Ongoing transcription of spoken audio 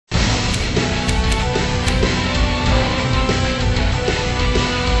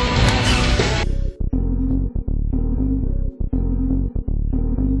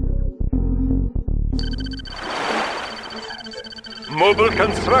Mobile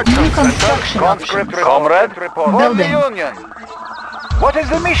construction. New construction Conscript options. comrade report. For the Building. Union. What is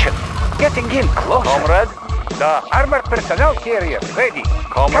the mission? Getting in closer. Comrade. The armored personnel carrier ready.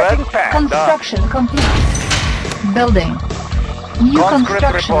 Comrade. Cutting path. Construction complete. Building. New Conscript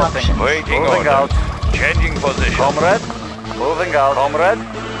construction reporting. options. Waiting moving out. Changing position. Comrade. Moving out. Comrade.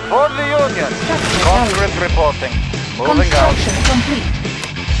 For the Union. Conscript reporting. Moving out. Construction complete.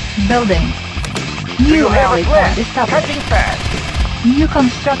 Building. Do New you have rally a plan? point established. Cutting path. New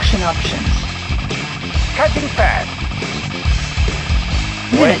construction options. Cutting path.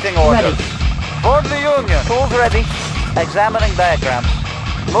 Unit Waiting orders. ready. For the Union. Tools ready. Examining diagrams.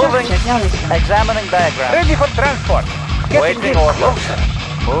 Moving. Structure garrison. Examining diagrams. Ready for transport. Getting Waiting in orders. closer.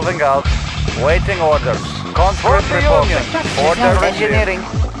 Moving out. Waiting orders. Conscript For the reporting. Union. Order Structure engineering.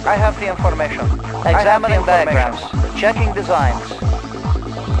 I have the information. Examining diagrams. Checking designs.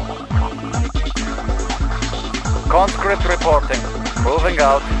 Conscript reporting. Moving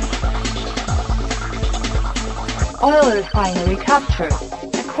out. Oil refinery captured.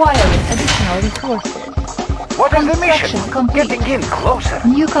 Acquiring additional resources. What is the mission? Construction complete. Getting in closer.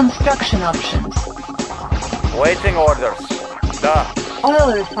 New construction options. Waiting orders. The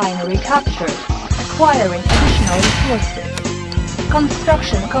Oil refinery captured. Acquiring additional resources.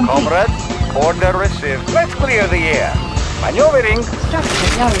 Construction complete. comrade. Order received. Let's clear the air. Maneuvering.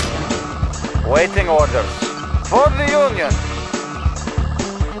 Structure garrison. Waiting orders. For the Union.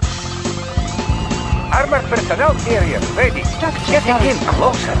 Armored personnel carrier ready. Structure Getting in garrison.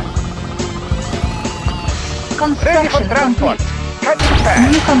 closer. Ready for Construction transport. complete. Cutting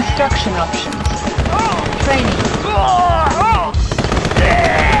path. New construction options. Training.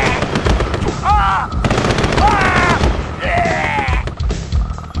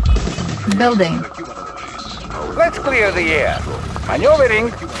 Building. Let's clear the air. Maneuvering.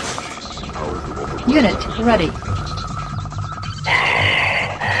 Unit ready.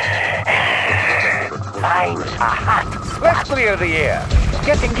 Fine. Let's clear the air.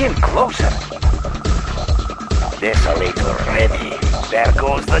 Getting in closer. Desolator ready. There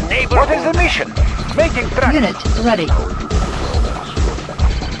goes the neighborhood. What is the mission? Making track. Unit ready.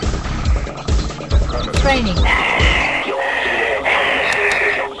 Training.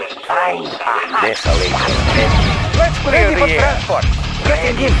 Fine. Desolator ready. Let's clear the air. Transport.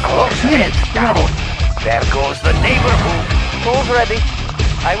 Getting in closer. Unit ready. There goes the neighborhood. Tools ready.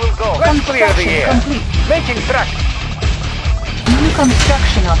 I will go. Let's clear the Construction air. complete. Making track. New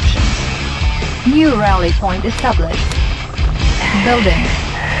construction options. New rally point established. Building.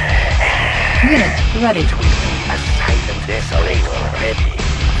 Unit ready. A silent desolator ready.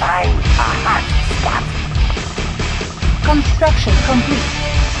 Find a hot spot. Construction complete.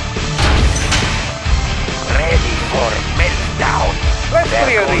 Ready for meltdown. Let's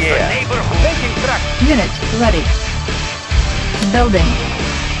clear the air. Neighborhood. Making track. Unit ready. Building.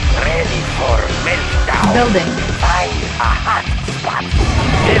 Ready for meltdown. Building. Find a hot spot.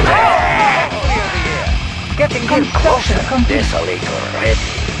 Clear the air. Getting in Construction closer. complete. Desolator ready.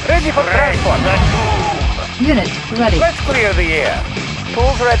 Ready for transport. Unit ready. Let's clear the air.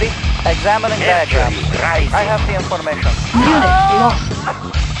 Tools ready. Examining diagrams. Rising. I have the information. Unit lost.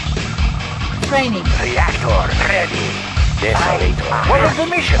 Training. Reactor ready. Desolator. What is the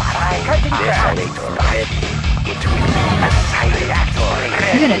mission? Cutting Desolator ready. It will be a silent reactor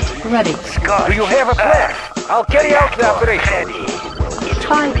ready. Unit ready. Do you have a plan? I'll carry out the operation. Ready. It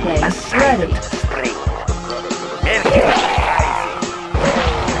Spy will be plane a silent ready. spring. Mercury rising.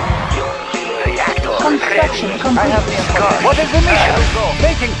 Reactor Construction ready. complete. I have the information. What is the mission?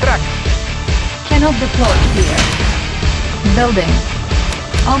 Making track. Cannot deploy here. Building.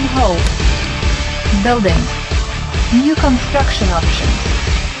 On hold. Building. New construction options.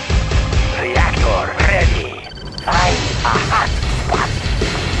 Reactor ready. Find a hot spot.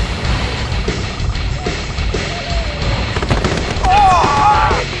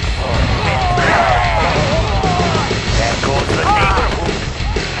 There goes the neighborhood.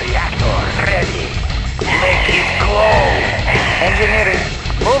 Reactor ready. Make it glow. Engineering.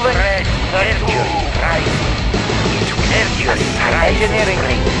 Moving. Mercury rising. It will Mercury rising. Engineering.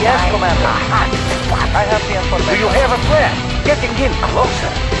 Yes, Commander. A hot spot. I have the Do information. you have a plan? Getting in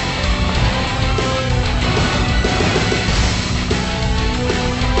closer.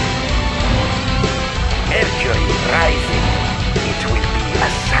 Mercury rising. It will be a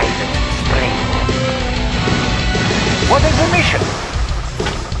silent spring. What is the mission?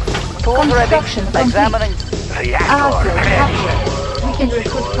 Tools ready. Construction complete. Examining. Reactor Airfield ready. captured. We can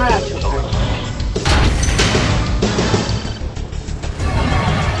recruit paratroopers.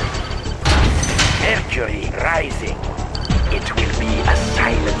 Mercury rising. It will be a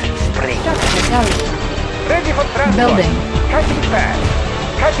silent spring. Structure garrison. Ready for transport. Building. Cutting fast.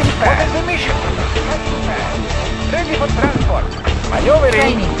 Cutting fast. What is the mission? Cutting fast. Ready for transport. Maneuvering.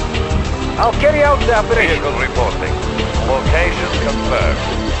 Training. I'll carry out the operation. Vehicle reporting. Location confirmed.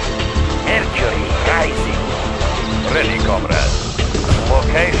 Mercury rising. Ready, comrade.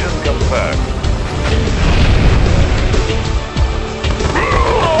 Location confirmed.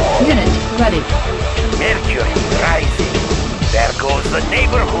 Unit ready. Mercury rising. There goes the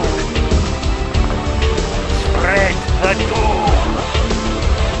neighborhood. Spread the doom.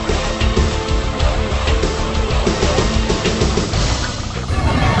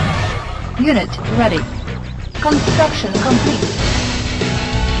 Unit ready. Construction complete.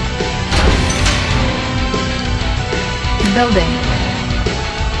 Building.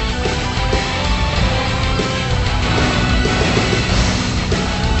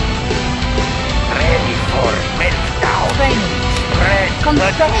 Ready for meltdown. Training. Spread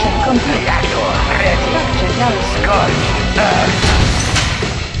Construction the doom. complete. Reactor ready. Structure garrison. Scorched earth.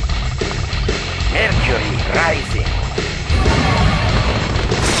 Mercury rising.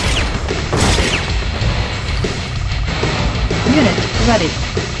 Unit ready.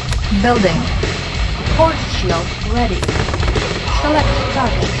 Building. Force shield ready. Select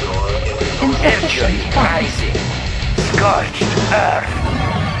target. Mercury Insufficient funds. rising. Scorched earth.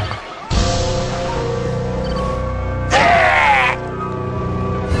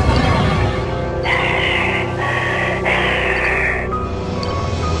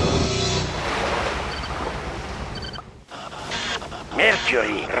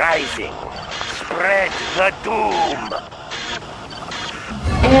 Mercury rising. Spread the doom.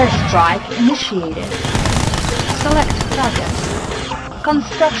 Airstrike initiated. Select target.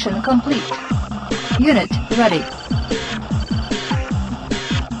 Construction complete. Unit ready.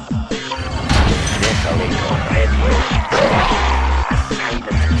 Desolator ready. A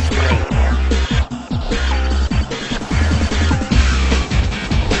silent spring.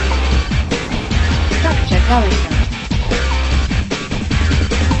 Structure garrison.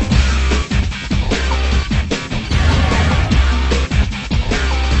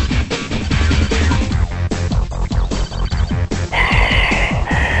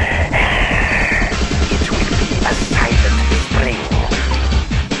 It will be a silent spring.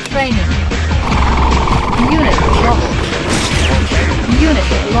 Training. Unit lost. Unit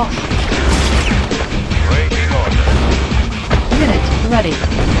lost. Waiting order. Unit ready.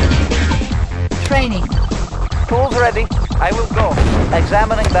 Training. Tools ready. I will go.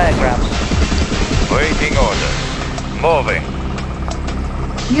 Examining diagrams. Waiting order. Moving.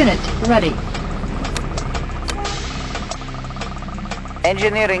 Unit ready.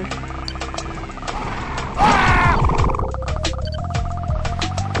 Engineering.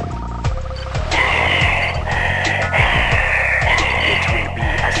 It will be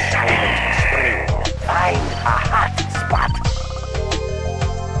a silent spring. Find a hot spot.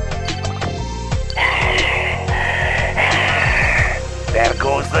 There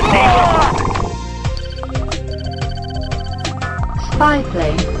goes the neighborhood. Spy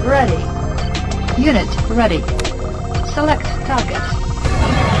plane ready. Unit ready. Select target.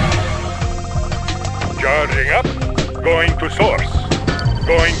 Charging up. Going to source.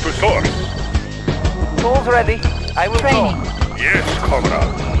 Going to source. Tools ready. I will Training. go. Yes,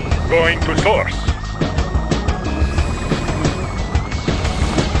 comrade. Going to source.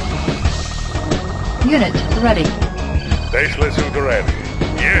 Unit ready. Baseless and ready.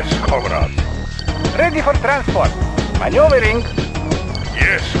 Yes, comrade. Ready for transport. Maneuvering.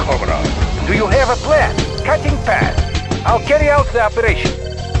 Yes, comrade. Do you have a plan? Cutting fast. I'll carry out the operation.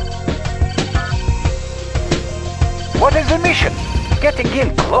 What is the mission? Getting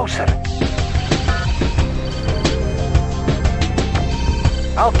in closer.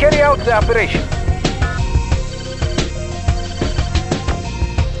 I'll carry out the operation.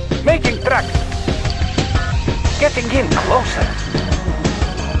 Making tracks. Getting in closer.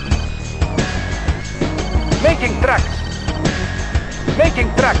 Making tracks. Making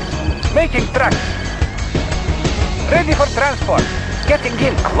tracks. Making tracks. Ready for transport. Getting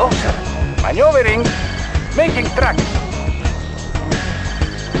in closer. Maneuvering. Making tracks.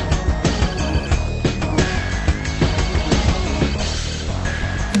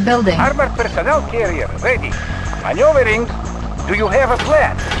 Building. Armored personnel carrier ready. Maneuvering. Do you have a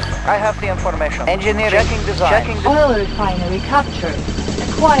plan? I have the information. Engineering. Checking design. Checking Oil refinery captured.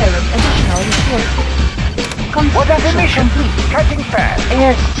 Acquiring additional resources. What is the Construction mission? complete. Cutting fast.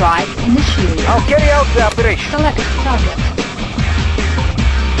 Airstrike initiated. I'll carry out the operation. Select target.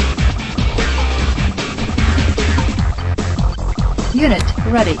 Unit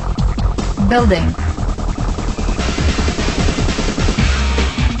ready. Building.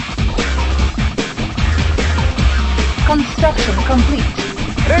 Construction complete.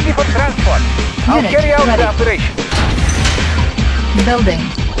 Ready for transport. I'll Unit carry out ready. the operation. Building.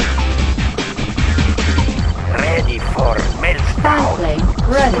 Ready for Spy meltdown. plane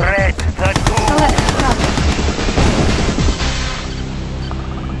ready. Spread the doom. Select target.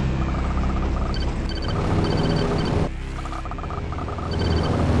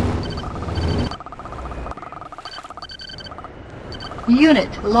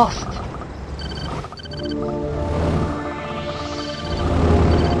 Unit lost.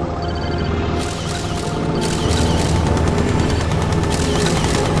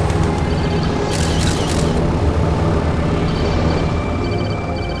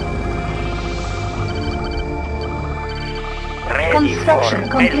 Ready Construction for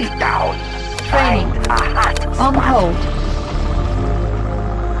complete. meltdown. Training. Find a hot On hold.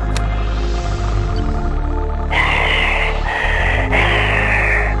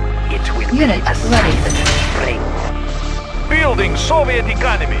 It will Unit be a ready. silent spring. Building Soviet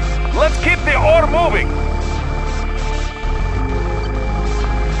economy. Let's keep the ore moving.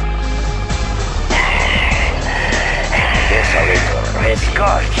 Desolator,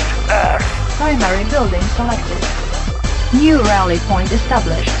 scorched earth. Primary building selected. New rally point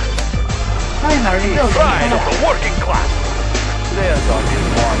established. Primary building Pride of selected. the working class. There's only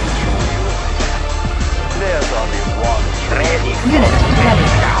one true you. There's only one true Ready for Unit ready.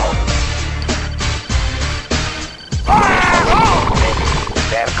 meltdown.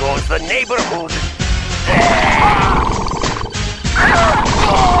 There goes the neighborhood.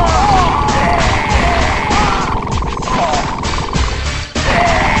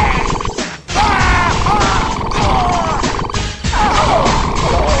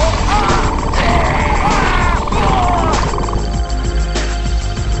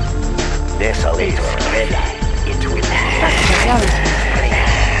 Desolator ready. It will Structure garrison.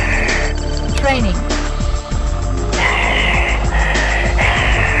 Training.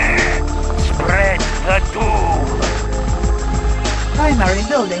 spread the doom. Primary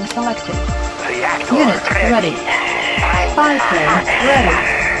building selected. Reactor Unit ready. Spy plane ready.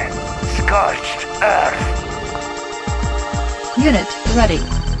 Scorched earth. Unit ready.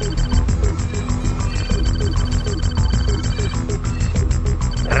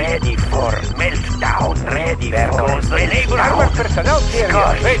 Ready for meltdown. Ready there goes the neighborhood. Armored personnel carrier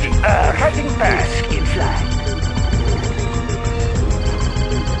Scorched ready. earth. Cutting path. In flight.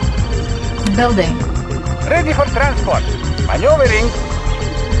 Building. Ready for transport. Maneuvering.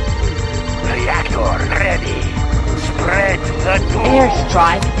 Reactor ready. Spread the doom.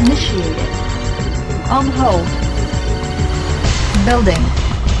 Airstrike initiated. On hold. Building.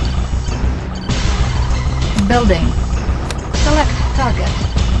 Building. Select target.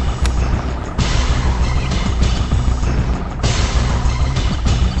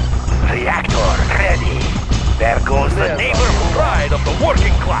 Reactor ready. There goes the neighborhood. Pride of the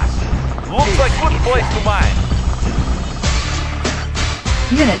working class. Looks like good place to mine.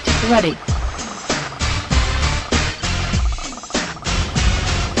 Unit ready.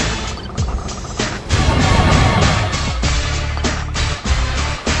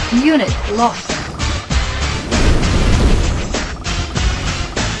 Unit lost.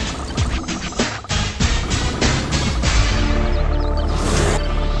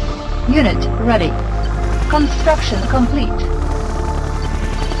 Unit ready. Construction complete.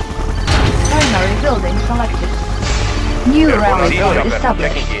 Primary building selected. New rally Siege point Choppers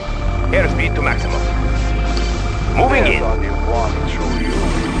established. checking in. Airspeed to maximum. Moving in. There's only one true you.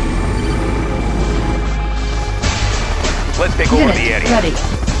 Let's take over Unit the area. ready.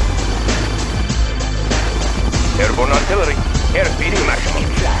 Airborne artillery. Airspeed to maximum.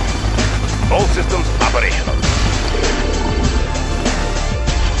 All systems operational.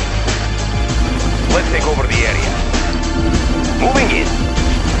 Let's take over the area. Moving in.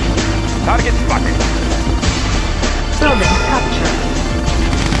 Target spotted. Building captured.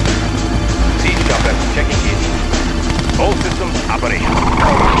 Siege Choppers checking in. All systems operational.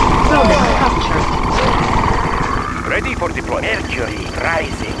 Building captured. Ready for deployment. Mercury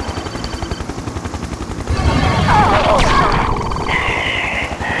rising.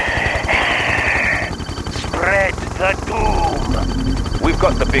 Spread the doom. We've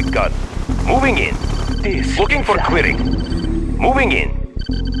got the big gun. Moving in. Looking for clearing. Moving in.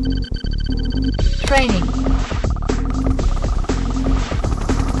 Training.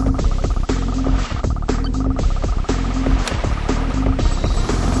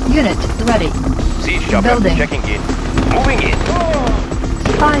 Unit ready. Siege Choppers Building. checking in. Moving in.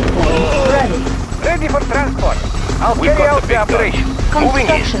 Spy plane ready. Ready for transport. I'll We've carry got out the the big gun. operation. Moving in.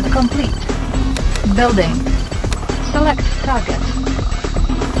 Construction complete. Building. Select target.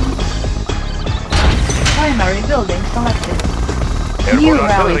 Primary building selected. New Airborne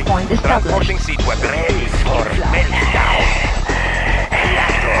rally artillery. point Transporting established. siege weapon. Ready for meltdown.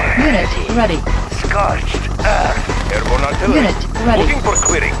 Reactor Unit ready. scorched earth. Airborne artillery. Unit ready. Looking for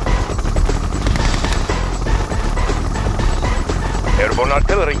clearing. Airborne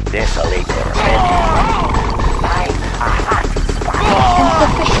artillery. Desolator ready. Find a hot spot.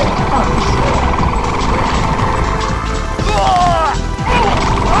 Insufficient funds.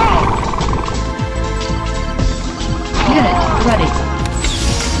 Unit ready.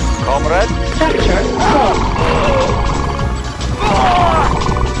 Comrade, Structure sold.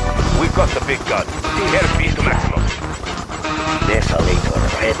 We've got the big gun. Airspeed to maximum. Desolator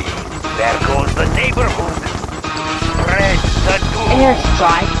ready. There goes the neighborhood. Spread the doom.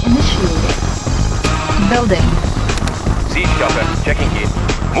 Airstrike initiated. Building. Siege chopper. Checking in.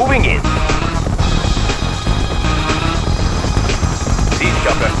 Moving in. Siege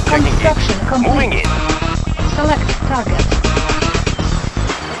chopper. Checking Construction in. complete. Moving in. Select target.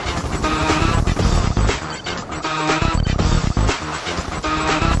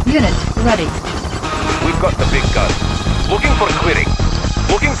 Unit ready. We've got the big gun. Looking for clearing.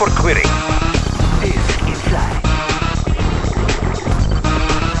 Looking for clearing. This is fly.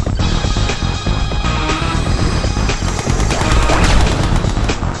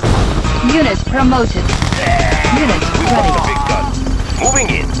 Unit promoted. Unit We've got the ready. big gun. Moving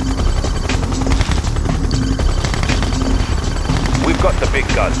in. We've got the big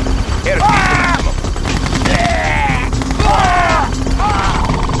gun. Airspeed to maximum.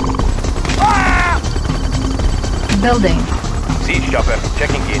 Building. Siege chopper.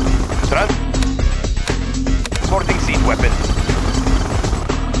 Checking in. Transporting siege weapon.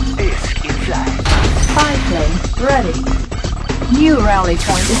 This is fly. Spy plane ready. New rally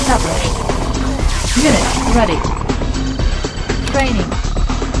point established. Unit ready. Training.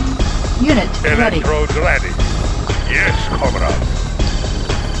 Unit ready. Electrodes ready. Yes, comrade.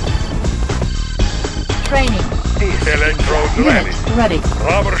 Training. Electrodes Unit ready.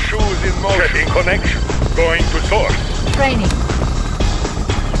 Rubber shoes in motion. Checking connection. Going to source. Training.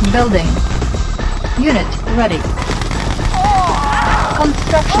 Building. Unit ready.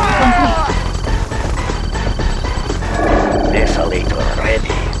 Construction complete. Desolator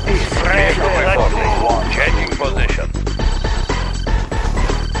ready. Spread the doom. Changing position.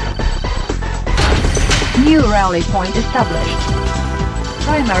 New rally point established.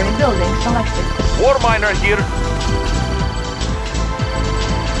 Primary building selected. War miner here.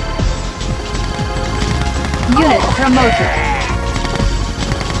 Unit promoted.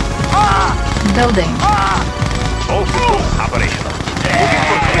 Building. All systems operational. Looking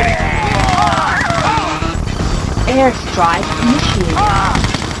for clearing. Airstrike initiated.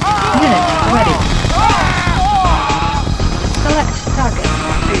 Unit ready. Select target.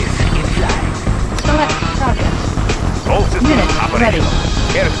 This is fly. Select target. All systems Unit ready. operational.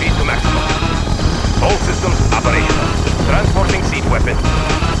 Airspeed to maximum. All systems operational. Transporting siege weapon.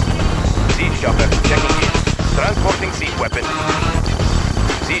 Siege chopper checking in. Transporting siege weapon.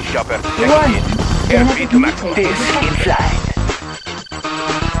 Siege chopper checking Warning. in. Airspeed to maximum. This is fly.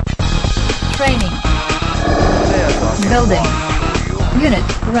 Training. there's only Building. one for you. Unit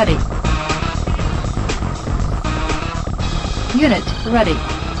ready. Unit ready.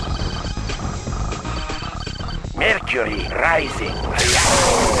 Mercury rising.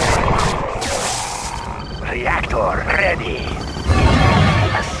 Reactor ready.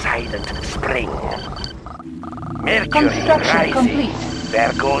 A silent spring. Mercury Construction rising. complete.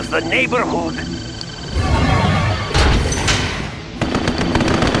 There goes the neighborhood.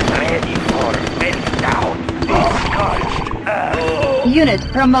 Ready for meltdown. This scorched earth. Unit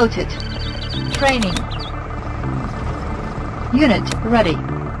promoted. Training. Unit ready.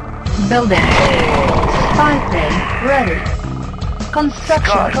 Building. Spy plane ready.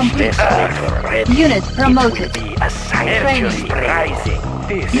 Construction Scorched complete. earth ready. Unit promoted. It will be a silent Training. spring. Rising.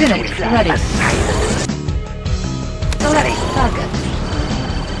 This Unit is ready. a silent Select target.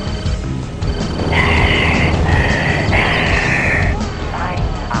 find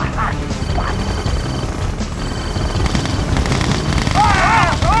a hot spot.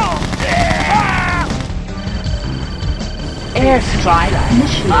 Airstrike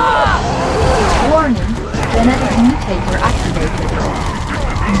initiated. Warning. Genetic mutator activated.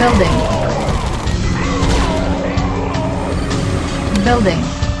 Building. Building.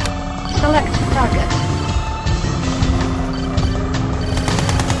 Select target.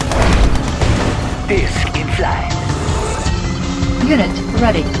 Disc in flight. Unit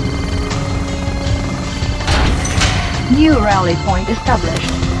ready. New rally point established.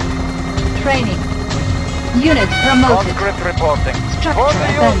 Training. Unit promoted. Conscript reporting. For Structure the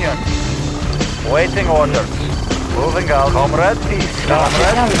abandoned. Union. Waiting orders. Moving out. Comrade.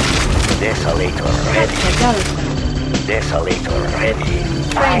 Comrade. Desolator ready. Desolator ready.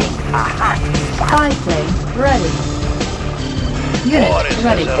 Training. Spy plane ready. Unit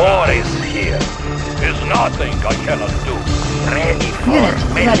ready. War is here. There's nothing I cannot do. Ready for Unit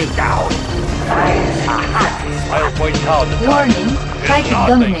ready. meltdown. I'll point out the Warning, psychic nothing I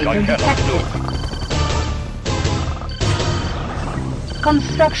dominator cannot do. detected.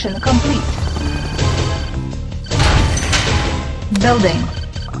 Construction complete. Building.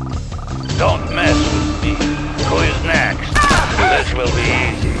 Don't mess with me. Who is next? This will be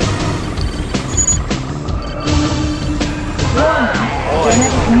easy.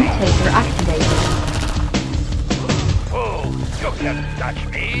 Warning, genetic mutator activated. Oh, you can't touch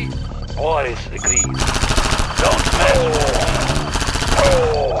me. War is agreed. Don't mess with me.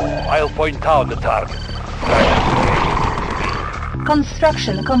 I'll point out the target.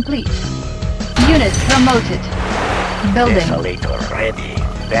 Construction complete. Unit promoted. Building. Desolator ready.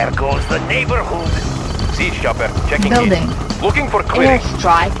 There goes the neighborhood. Siege chopper checking Building. in. Looking for clearing.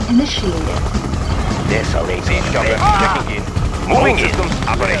 Airstrike initiated. Desolator Siege chopper ready. checking in. Moving in. Systems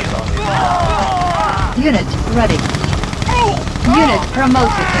operational. Unit ready. Unit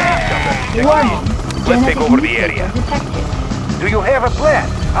promoted. Warning. Let's take Genetic over the mutator area. detected. Do you have a plan?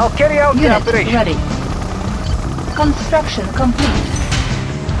 I'll carry out the Unit operation. ready. Construction complete.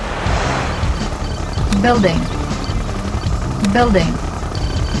 Building. Building.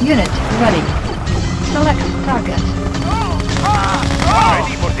 Unit ready. Select target.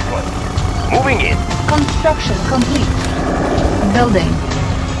 Ready for deployment. Moving in. Construction complete. Building.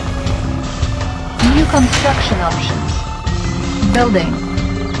 New construction options. Building.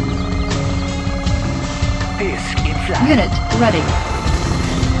 Disc in flight. Unit ready.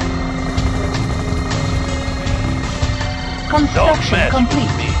 Don't Construction mess complete.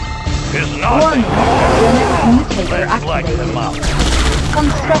 with me. There's Warning. nothing. Genetic mutator Let's light them activated. up.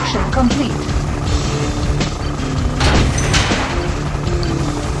 Construction complete.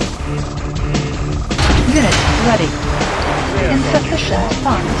 Unit ready. Insufficient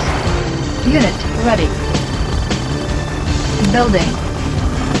funds. Unit ready. Building.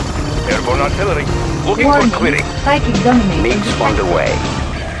 Airborne artillery. Looking Warning. for clearing. Psychic dominator Mix on the detected.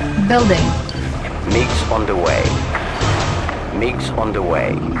 way. Building. Mix on the way. Mix on the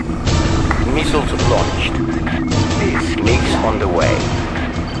way. Missiles launched. Mix on the way.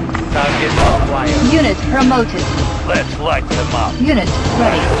 Target acquired. Unit promoted. Let's light them up. Unit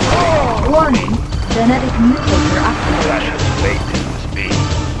ready. Warning. Genetic mutator activated. Precious fate must be.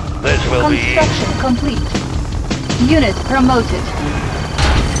 This will be easy. Construction complete. Unit promoted.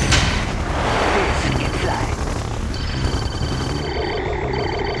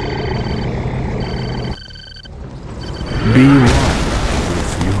 Be one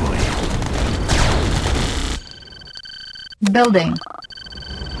with Yuri. Building.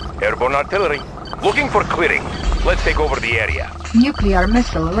 Airborne artillery. Looking for clearing. Let's take over the area. Nuclear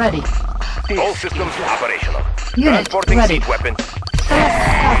missile ready. All systems operational. Unit Transporting ready. siege weapon. Select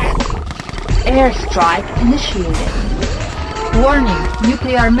target. Airstrike initiated. Warning.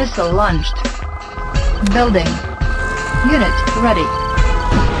 Nuclear missile launched. Building. Unit ready.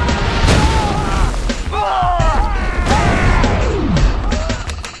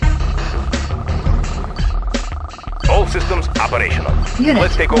 All systems operational. Unit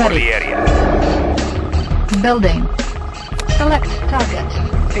Let's take over ready. the area. Building. Select target.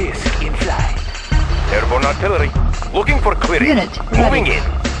 Disc in flight. Airborne artillery. Looking for clearing. Unit Moving ready.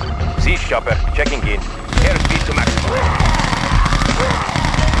 in. Siege chopper checking in. Airspeed to maximum.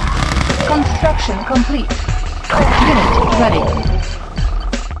 Construction complete. Unit ready.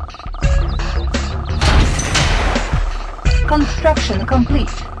 Construction complete.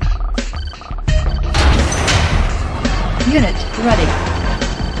 Unit ready.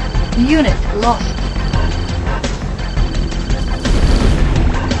 Unit lost.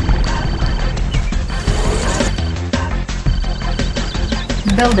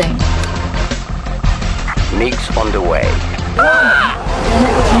 Building. Mix on the way.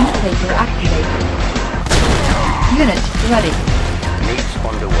 Genetic mutator activated. Unit ready. Mix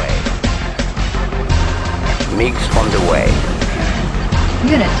on the way. Mix on the way.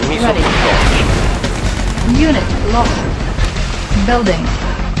 Unit Missile ready. launched. Unit lost. Building.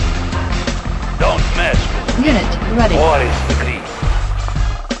 Don't mess with Unit ready. War is agreed.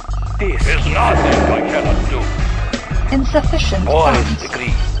 There's nothing I cannot do. Insufficient War is funds.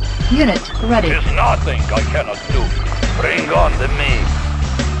 agreed. Unit ready. There's nothing I cannot do. Bring on the meat.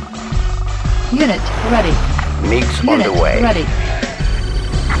 Unit ready. Mix on Unit the way. ready.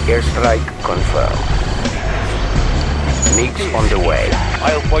 Airstrike confirmed. Mix on the way.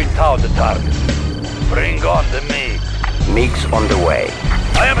 I'll point out the target. Bring on the meat. MiGs on the way.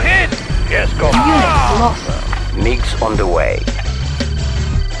 I am hit! Yes, go. Unit lost. MiGs on the way.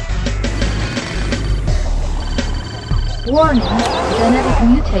 Warning, genetic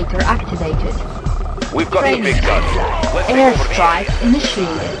mutator activated. We've got the big guns. Let's take over the Airstrike area.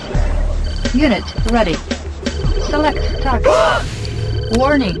 initiated. Unit ready. Select target.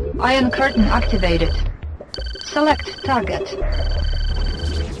 Warning, ion curtain activated. Select target.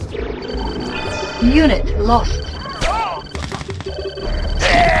 Unit lost.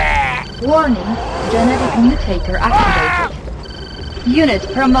 Warning, genetic mutator activated. Unit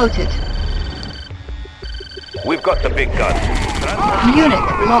promoted. We've got the big guns. Unit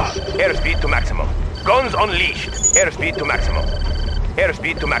lost. Airspeed to maximum. Guns unleashed. Airspeed to maximum.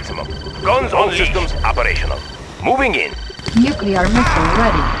 Airspeed to maximum. Guns on systems operational. Moving in. Nuclear missile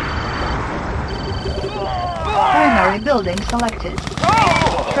ready. Primary building selected.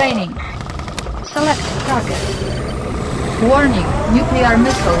 Training. Select target. Warning, nuclear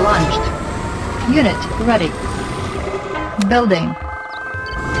missile launched. Unit ready. Building.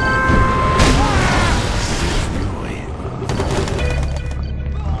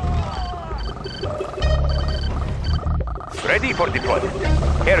 Ready for deployment.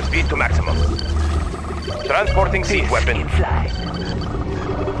 Airspeed to maximum. Transporting siege weapon.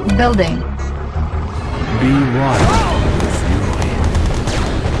 Building. Be one with Yuri.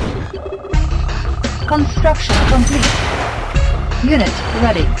 Construction complete. Unit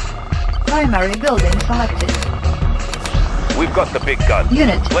ready. Primary building selected. We've got the big gun.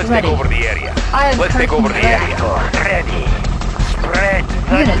 Unit Let's ready. take over the area. Iron Let's take over the curtain area. Ready. Spread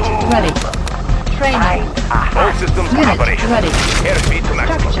the Unit news. ready. Training. All systems Unit operational. ready. Airspeed to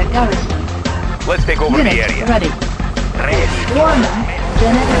maximum. Structure garrison. Let's take over Unit the area. ready. Ready. Warning,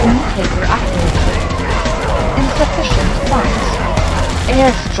 genetic mutator activated. Insufficient funds.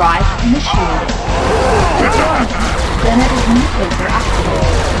 Airstrike initiated. Warning, genetic mutator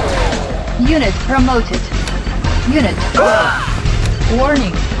activated. Unit promoted. Unit lost.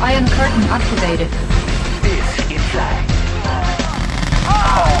 Warning, ion curtain activated. This inside.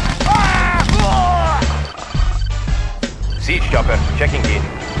 Siege chopper checking in.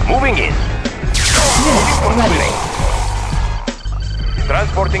 Moving in. Unit ready.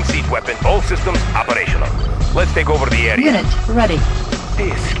 Transporting siege weapon. All systems operational. Let's take over the area. Unit ready.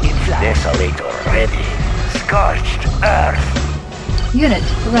 This inside. Desolator ready. Scorched earth. Unit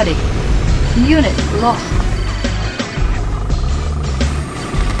ready. Unit lost.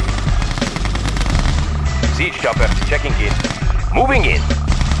 Siege chopper checking in. Moving in.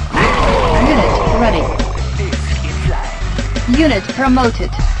 Unit ready. This inside. Unit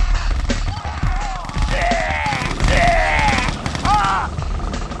promoted.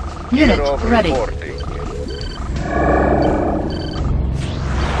 Unit ready.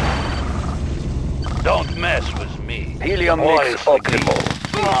 Don't mess with me. Helium All mix is optimal.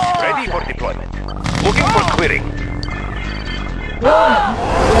 Ready for deployment. Looking for clearing. Warning,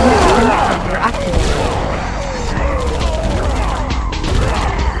 genetic mutator activated.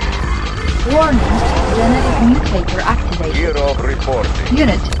 Warning, genetic mutator activated. Hero reporting.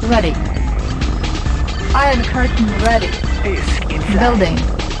 Unit ready. Iron curtain ready. This inside. Building.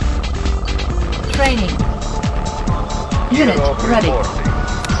 Training. Unit Hero ready. reporting.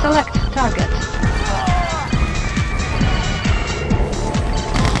 Select target.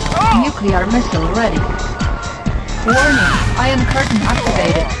 Nuclear missile ready. Warning, iron curtain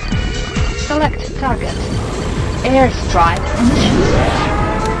activated. Select target. Airstrike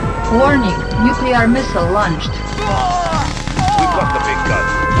initiated. Warning, nuclear missile launched. We've got the big gun.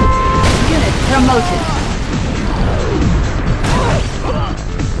 Unit promoted.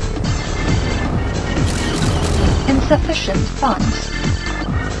 Insufficient funds.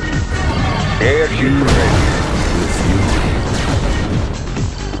 Airship ready. With Yuri.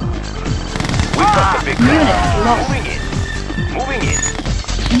 We've got the big gun. Unit lost. Moving in. Moving in.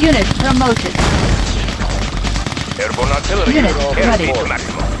 Unit promoted. Airborne artillery. Unit ready. Airspeed to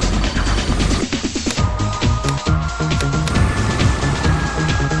maximum.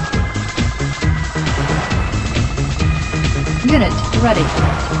 Unit ready.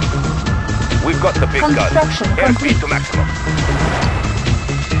 We've got the big gun. Construction Airspeed complete. to maximum.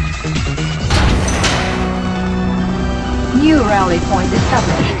 New rally point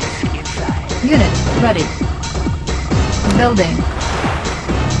established. Unit ready. Building.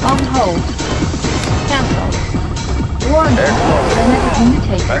 On hold. Cancel. Warning, genetic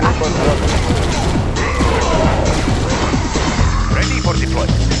mutator activated. Ready for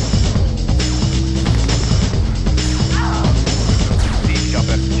deployment. Siege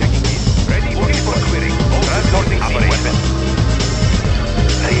chopper checking in. Ready for clearing. Transporting siege weapon.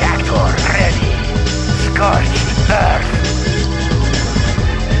 Reactor ready.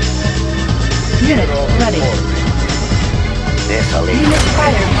 ready. Desolators. Unit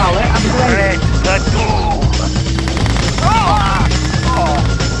firepower upgraded. Spread the doom.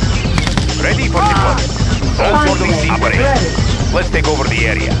 Ready for deployment. All Spy forces plane operate. ready. Let's take over the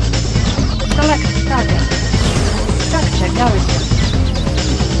area. Select target. Structure garrison.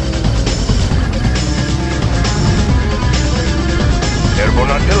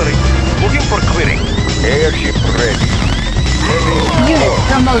 Airborne artillery. Looking for clearing. Airship ready. Unit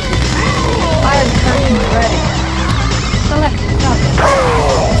promoted. Iron curtain ready. Select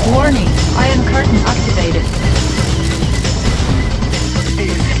target. Warning, iron curtain activated.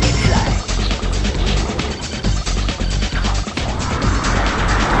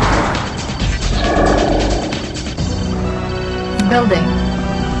 Building.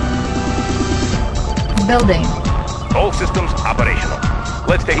 Building. All systems operational.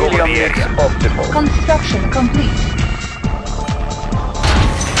 Let's take over the area. Optimal. Construction complete.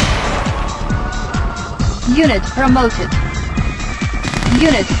 Unit promoted.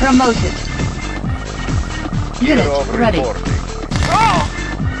 Unit promoted. Unit ready.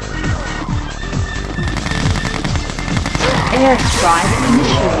 Airstrike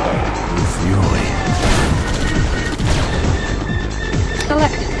initiated. Fury.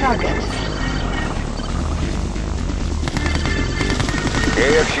 Select target.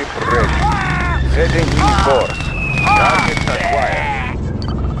 Airship ready. Setting new course. Target acquired.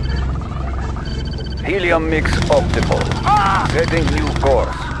 Helium mix optimal. Setting new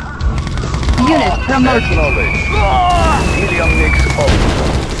course. Unit promoted. Acknowledged. Helium mix optimal.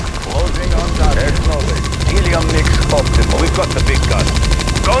 Closing on target. Acknowledged. Helium mix optimal. We've got the big gun.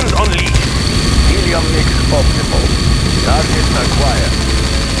 Guns unleashed. Helium mix optimal. Target acquired.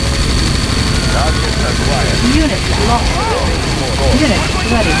 Target acquired. Unit lost. Unit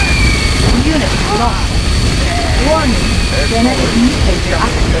ready. Unit lost. Warning. Genetic mutator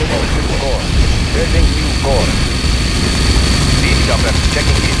activated. Setting new course. Siege chopper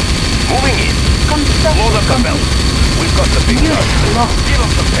checking in. Moving in. Construction Load up the belt. complete. We've got the big gun. Unit lost. Give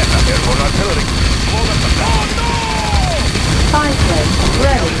us some pepper. Airborne artillery. Load up the belt. Spy plane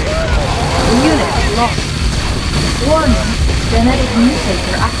ready. Unit lost. Warning. Genetic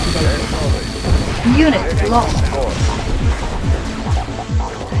mutator activated. Unit lost.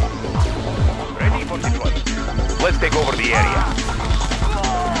 Ready for deployment. Let's take over the area.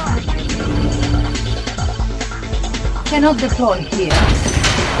 Cannot deploy here.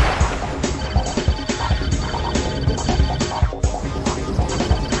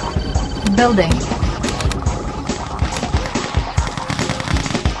 Building.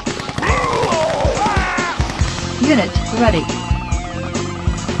 Unit ready.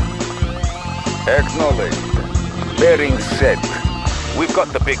 Acknowledged. Bearing set. We've got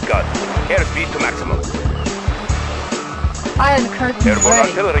the big gun. Airspeed to maximum. Iron curtain Airborne ready.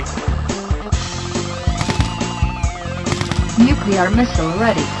 artillery. Nuclear missile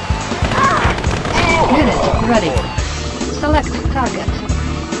ready. Unit ready. Select target.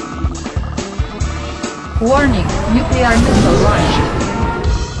 Warning, nuclear missile launched.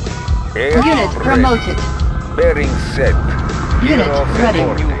 Unit promoted. Bearing set. Unit ready.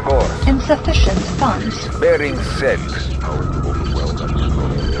 New course. Insufficient funds. Bearing set.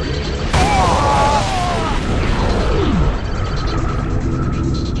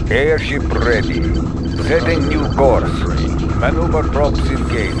 Airship ready. Setting new course. Maneuver props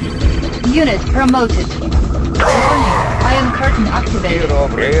engaged. Unit promoted. Warning, iron curtain activated.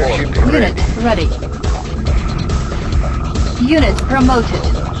 Airship Unit ready. Unit promoted.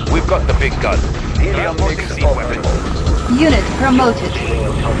 We've got the big gun. Helium Transporting mix siege weapons. Unit promoted.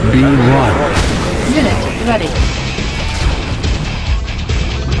 B1. Unit ready.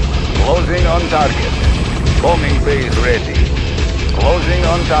 Closing on target. Bombing base ready. Closing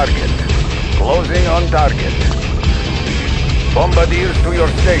on target. Closing on target. Bombardiers to your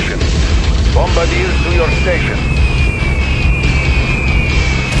station. Bombardiers to your station.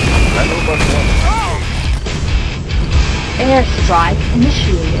 Maneuver one. Airstrike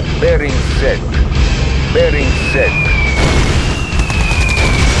initiated. Bearing set. Bearing set.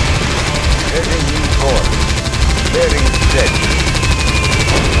 Heading new course. Bearing set.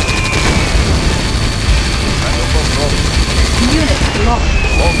 Maneuver props. Unit lost.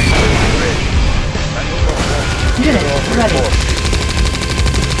 Bombing base ready. Maneuver props. Unit ready.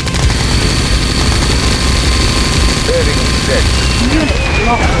 Bearing set. Unit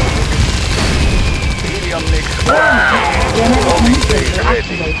lost. Helium mix. Genetic Bombing base mutator ready.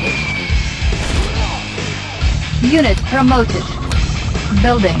 activated. Unit promoted.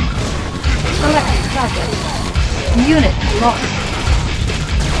 Building. Select target. Unit lost.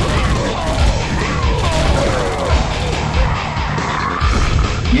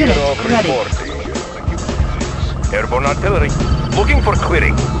 Unit ready. Reporting. Airborne artillery. Looking for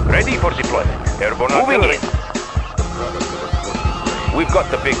clearing. Ready for deployment. Airborne artillery. We've got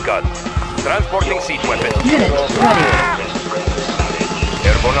the big gun. Transporting siege weapon. Unit ready.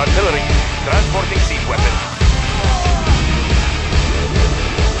 Airborne artillery. Transporting siege weapon.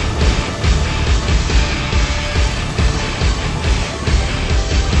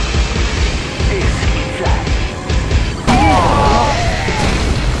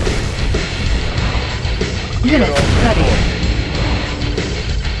 Unit ready.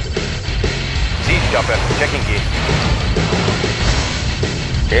 Siege chopper checking in.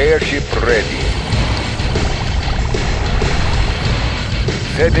 Airship ready.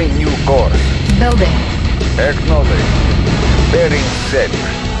 Setting new course. Building. Acknowledge. Bearing set.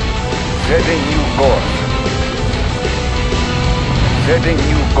 Setting new course. Setting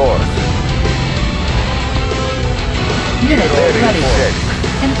new course. Unit Bearing ready. set.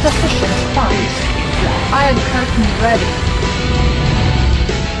 Insufficient funds. Iron curtain ready.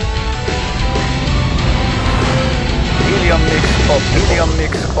 Helium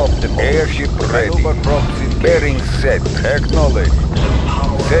mix optimal. Airship ready. Maneuver proxy. Bearing set. Acknowledge.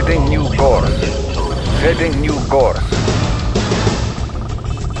 Setting new course. Setting new course.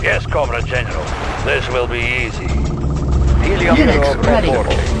 Yes, Comrade General. This will be easy. Helium Unit mix ready.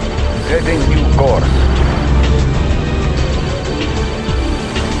 reporting. Setting new course.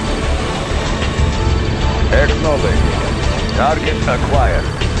 Acknowledge. Target acquired.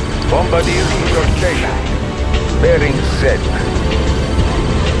 Bombardier to your station. Bearing set.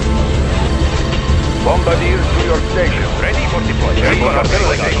 Bombardier to your station. Ready for deployment. Airborne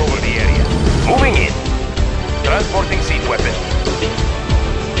artillery take over the area. Moving in. Transporting siege weapon.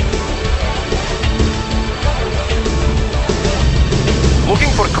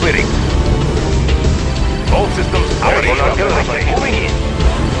 Looking for clearing. All systems operational. Moving in.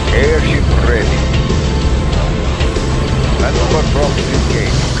 Airship ready. Maneuver props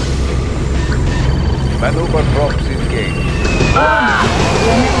engaged. Maneuver props engaged.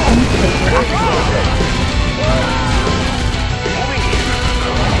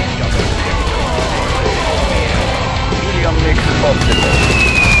 Helium mix optimal.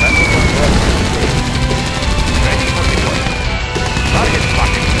 Maneuver props engaged. Ready for deployment. Target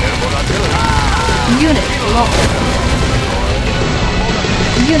spotted. Airborne artillery. Unit lost.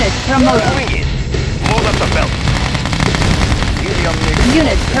 Unit promoted. Moving in. Load up the belt. Helium mix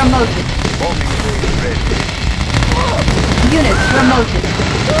Unit promoted. bombing range ready. Unit promoted.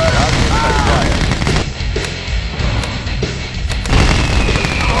 Target acquired.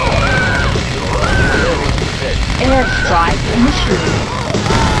 Airstrike initiated.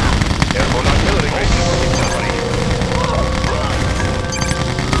 Airborne artillery ready for deployment.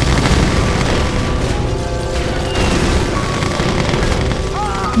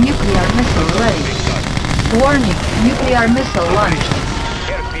 Nuclear missile ready. Warning, nuclear missile launched.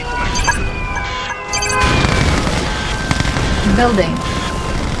 Airspeed to match. Building.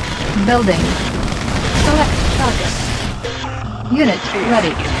 Building. Select target. Unit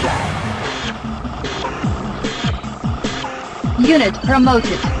ready. Unit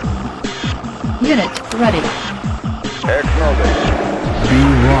promoted. Unit ready. Acknowledge.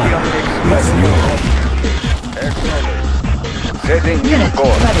 B1 with Yuri. Acknowledge. Setting new Unit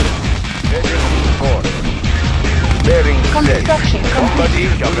course. ready. Setting new course. Bearing set. Construction complete.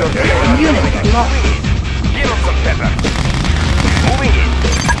 Bombardier to your station. Unit lost. Give them some pepper. Moving in.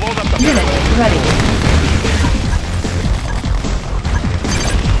 Load up the Unit ready.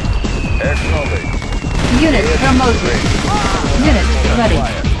 Acknowledge. Unit promoted. Unit ready.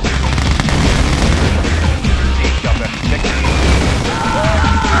 siege chopper checking in.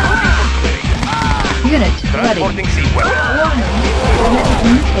 Unit ready. Transporting siege weapon. Warning, kinetic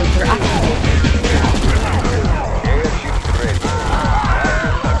indicator activated. Airship ready.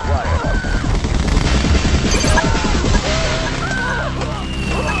 Target acquired.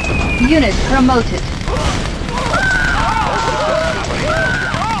 Unit promoted.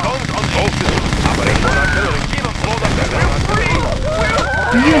 Guns on all systems. Operational artillery. Give them load up the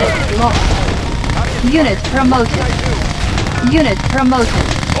Unit lost. Unit promoted. Unit promoted.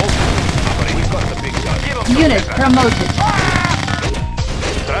 all systems. We've got the big gun. Give them some Unit pepper. promoted.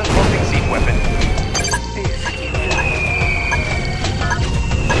 Transporting siege weapon.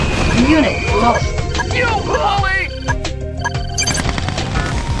 Unit lost. You bully!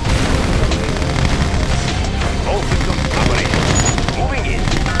 All systems operational. Moving in.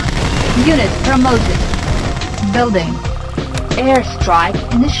 Unit promoted. Building. Airstrike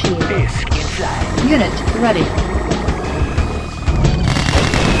initiated. Unit ready.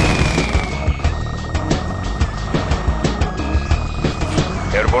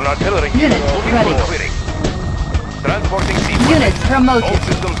 Airborne artillery. Unit Looking ready. for clearing. Transporting siege Unit weapons. promoted. All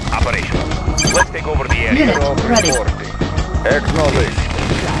systems operational. Let's take over the area. Unit ready. Acknowledge.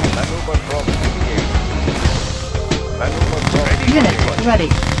 Maneuver props engaged. Maneuver props. Unit ready.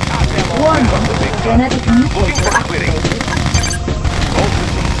 Warning. Genetic Looking mutator for clearing. All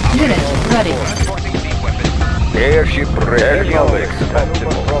systems operational. Unit ready. Transporting siege weapons. Airship ready. Acknowledge.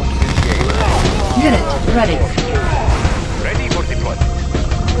 Maneuver props engaged. Unit ready. Ready for deployment.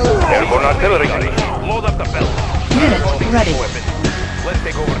 Airborne artillery. Load up the belt. Unit ready. Weapons. Let's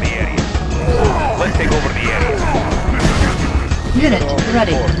take over the area. Let's take over the area. Unit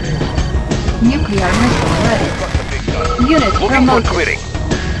ready. Nuclear missile ready. Unit Looking for promoted. clearing.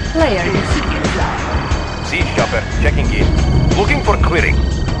 Player defeated. Siege chopper checking in. Looking for clearing.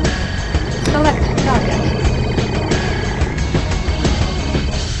 Select target.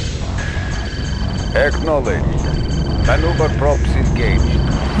 Acknowledge. Maneuver props engaged.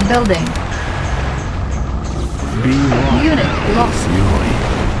 Building. Be one Unit lost. Yuri.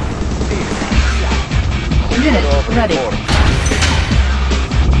 Unit ready.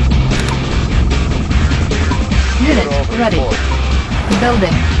 Unit ready.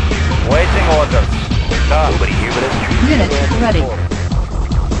 Building. Waiting orders. Nobody here but us. Unit ready.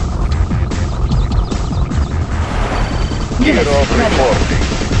 Unit ready. Reporting.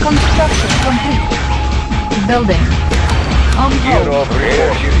 Construction complete. Building. On Gear hold. of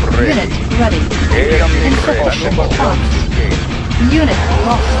airship Unit ready. ready. Insufficient funds. Unit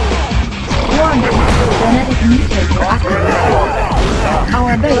lost. Warning. Genetic mutator activated.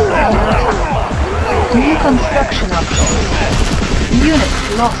 Our base is under attack. New construction options. Unit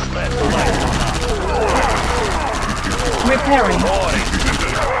lost. Repairing.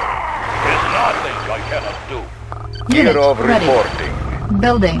 There's nothing I cannot do. Unit Gear of ready. reporting.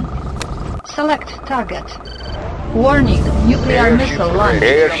 Building. Select target. Warning. Nuclear missile launch.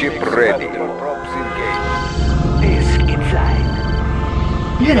 Airship ready. Props engaged. Disc in flight.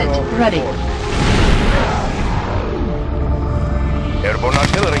 Unit ready. Airborne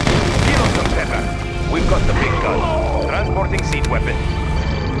artillery. Give us some pepper. We've got the big guns. Transporting siege weapons.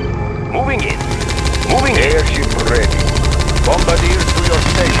 Moving in. Moving in. Airship ready. Bombardiers to your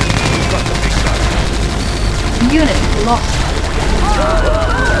station. We've got the big guns. Unit lost.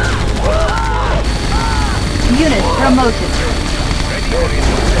 Unit promoted.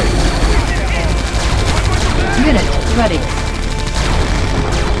 Unit ready.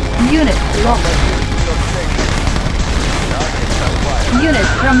 Unit lost. Unit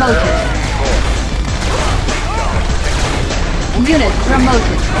promoted. Unit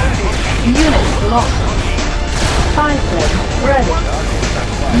promoted. Unit lost. Typhoon ready.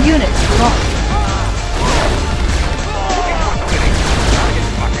 Unit lost.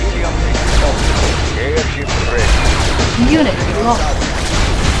 Airship ready. Unit lost.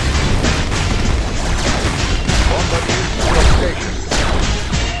 Bombardiers to your station.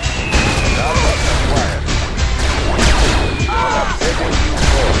 Target acquired. Setting new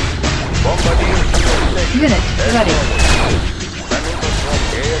course. Bombardiers to your station. Unit ready. Maneuver from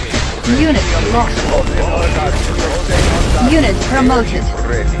airship ready. Unit lost. Unit promoted. Airship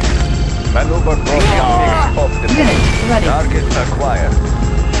ready. Maneuver from optimal. Unit ready. Target acquired.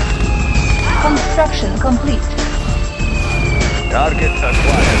 Construction complete. Target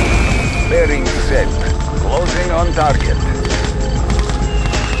acquired. Bearing set. Closing on target.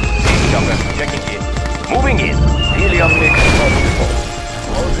 Siege chopper checking in. Moving in. Helium mix optimal.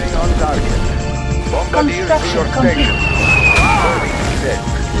 Closing on target. Bombardiers to Construction your complete. station. Bearing set.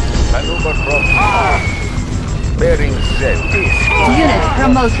 Maneuver from bearing set. Unit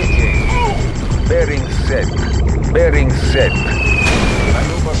promoted. Bearing set. Bearing set.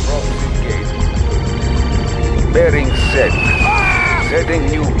 Maneuver from engaged. Bearing set. Setting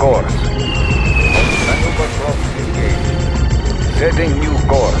new course. Maneuver from engaged. Setting new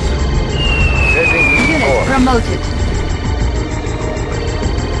course. Setting new Unit course. promoted.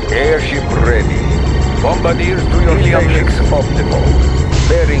 Airship ready. Bombardiers to your station. Optimal.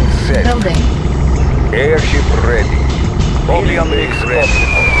 Bearing set. Building. Airship ready. Helium mix ready.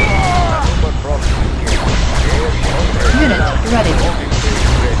 Maneuver from engaged. Airship ready. Unit ready.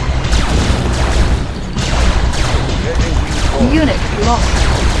 Setting new course. Unit lost.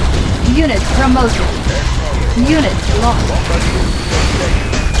 Unit promoted. Unit lost.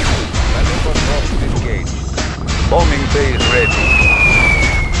 Maneuver props engaged. Bombing bay ready.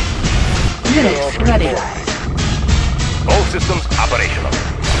 Unit ready. All systems operational.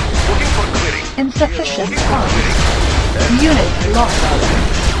 Looking for clearing. Insufficient funds. Unit lost.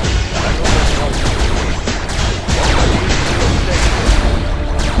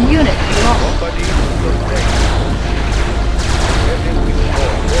 Unit lost. Setting new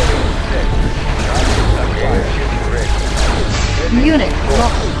course. Bearing set. Target acquired.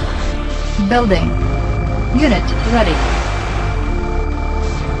 Building. Unit ready.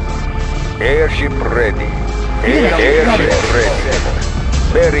 Airship ready. Unit Airship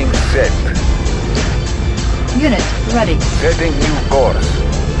ready. Bearing set. Unit ready. Setting new course.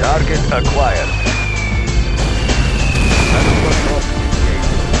 Target acquired.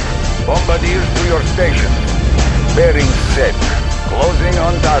 Bombardiers to your station. Bearing set. Closing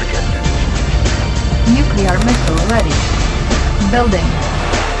on target. Nuclear missile ready. Building.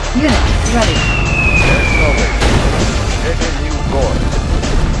 Unit ready. Acknowledged. Setting new course.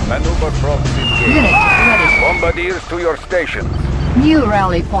 Maneuver proxy engaged. Unit ready. Bombardiers to your station. New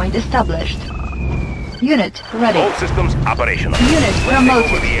rally point established. Unit ready. All systems operational. Unit Let's take promoted.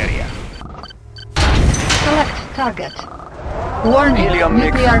 over the area. Select target. Warning, Helium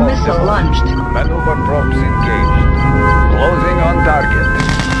nuclear mix missile multiple. launched. Maneuver props engaged. Closing on target.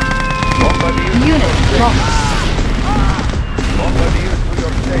 Bombardiers Unit lost. Bombardiers to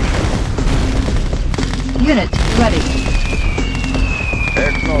your station. Unit ready.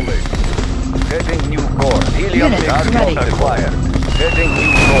 Acknowledged. Setting new course. Helium Unit target ready. acquired. Setting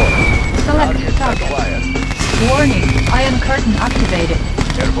new course. Select target. Acquired. Warning, Iron Curtain activated.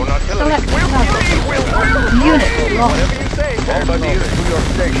 Airborne artillery. Select target. Unit lost. Bombardiers to your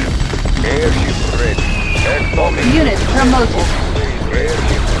station. Airship ready. Acknowledged. Unit promoted.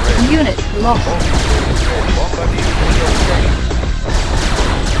 Airship ready. Unit lost. Bombardiers to your station.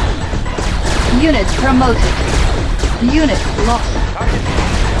 Unit promoted. Unit lost.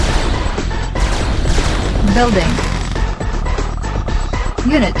 Building.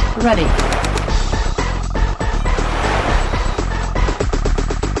 Unit ready.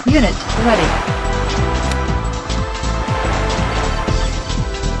 Unit ready.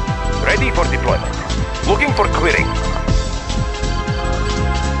 Ready for deployment. Looking for clearing.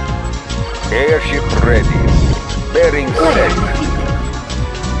 Airship ready. Bearing Player set.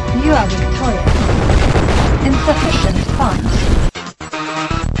 defeated. You are victorious. Insufficient funds.